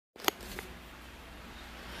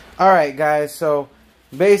Alright guys, so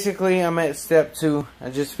basically I'm at step 2. I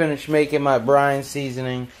just finished making my brine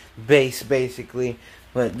seasoning base basically.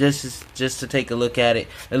 But this is just to take a look at it.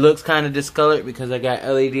 It looks kind of discolored because I got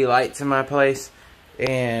LED lights in my place.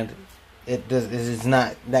 And it's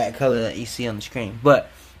not that color that you see on the screen.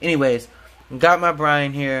 But anyways, got my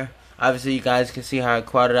brine here. Obviously you guys can see how I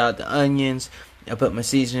quartered out the onions. I put my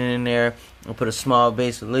seasoning in there. I put a small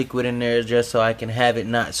base of liquid in there just so I can have it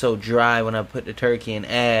not so dry when I put the turkey and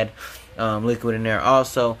add liquid in there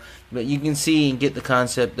also. But you can see and get the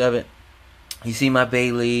concept of it. You see my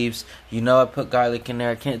bay leaves. You know I put garlic in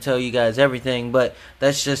there. I can't tell you guys everything, but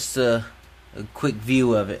that's just a quick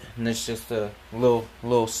view of it. And that's just a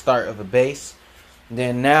little start of a base.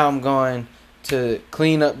 Then now I'm going to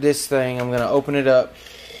clean up this thing. I'm going to open it up.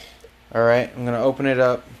 Alright, I'm going to open it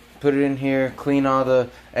up. Put it in here. Clean all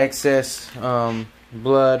the excess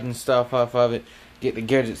blood and stuff off of it. Get the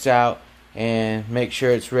gadgets out. And make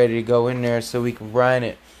sure it's ready to go in there so we can brine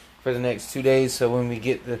it for the next 2 days. So when we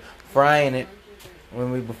get the frying it,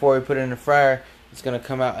 before we put it in the fryer, it's gonna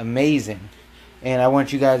come out amazing. And I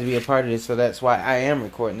want you guys to be a part of this, so that's why I am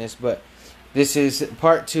recording this. But this is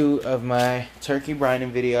part 2 of my turkey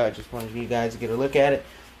brining video. I just wanted you guys to get a look at it,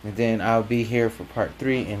 and then I'll be here for part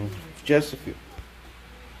 3 in just a few.